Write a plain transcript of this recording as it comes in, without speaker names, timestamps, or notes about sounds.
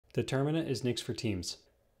Determinate is Nix for Teams.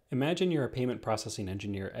 Imagine you're a payment processing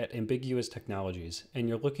engineer at Ambiguous Technologies and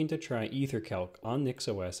you're looking to try EtherCalc on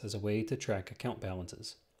NixOS as a way to track account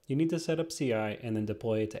balances. You need to set up CI and then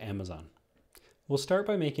deploy it to Amazon. We'll start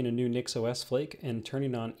by making a new NixOS Flake and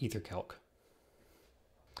turning on EtherCalc.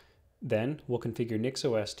 Then we'll configure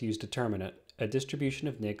NixOS to use Determinate, a distribution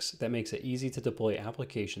of Nix that makes it easy to deploy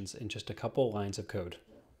applications in just a couple lines of code.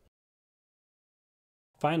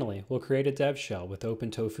 Finally, we'll create a dev shell with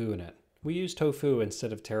OpenTofu in it. We use Tofu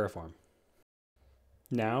instead of Terraform.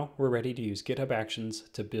 Now we're ready to use GitHub Actions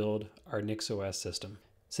to build our NixOS system.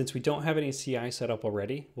 Since we don't have any CI set up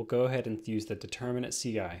already, we'll go ahead and use the Determinate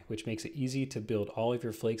CI, which makes it easy to build all of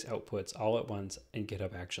your Flakes outputs all at once in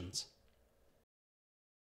GitHub Actions.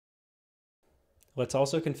 Let's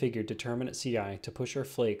also configure Determinate CI to push our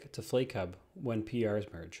Flake to FlakeHub when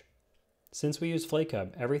PRs merge. Since we use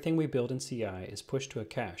FlakeHub, everything we build in CI is pushed to a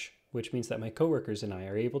cache, which means that my coworkers and I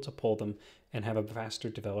are able to pull them and have a faster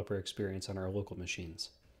developer experience on our local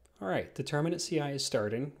machines. All right, Determinate CI is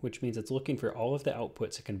starting, which means it's looking for all of the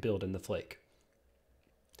outputs it can build in the Flake.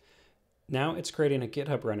 Now it's creating a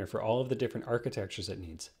GitHub runner for all of the different architectures it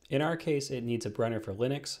needs. In our case, it needs a runner for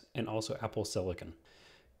Linux and also Apple Silicon.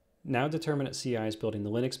 Now Determinate CI is building the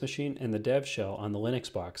Linux machine and the dev shell on the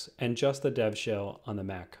Linux box, and just the dev shell on the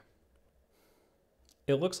Mac.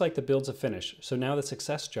 It looks like the builds have finished, so now the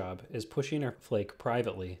success job is pushing our Flake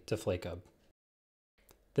privately to FlakeHub.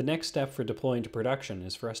 The next step for deploying to production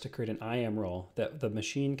is for us to create an IAM role that the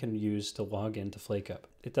machine can use to log into FlakeHub.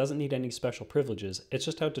 It doesn't need any special privileges, it's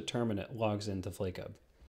just how Determinate logs into FlakeHub.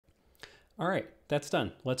 All right, that's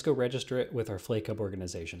done. Let's go register it with our FlakeHub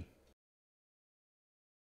organization.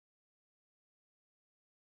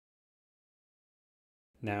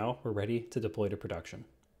 Now we're ready to deploy to production.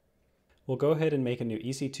 We'll go ahead and make a new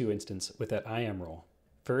EC2 instance with that IAM role.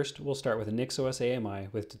 First, we'll start with a NixOS AMI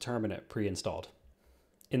with Determinate pre-installed.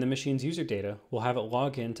 In the machine's user data, we'll have it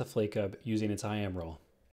log in to FlakeHub using its IAM role.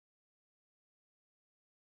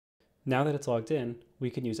 Now that it's logged in, we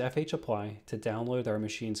can use fhapply to download our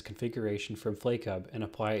machine's configuration from FlakeHub and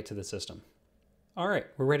apply it to the system. All right,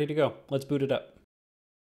 we're ready to go. Let's boot it up.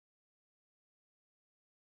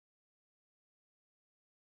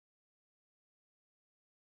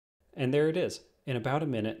 And there it is. In about a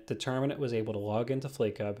minute, Determinate was able to log into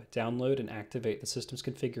FlakeHub, download and activate the system's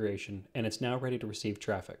configuration, and it's now ready to receive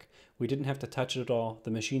traffic. We didn't have to touch it at all. The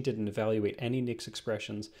machine didn't evaluate any Nix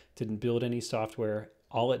expressions, didn't build any software.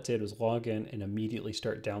 All it did was log in and immediately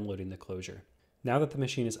start downloading the closure. Now that the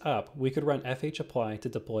machine is up, we could run fhapply to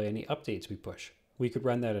deploy any updates we push. We could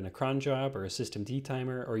run that in a cron job or a systemd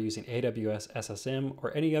timer or using AWS SSM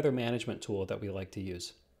or any other management tool that we like to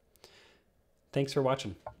use. Thanks for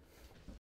watching.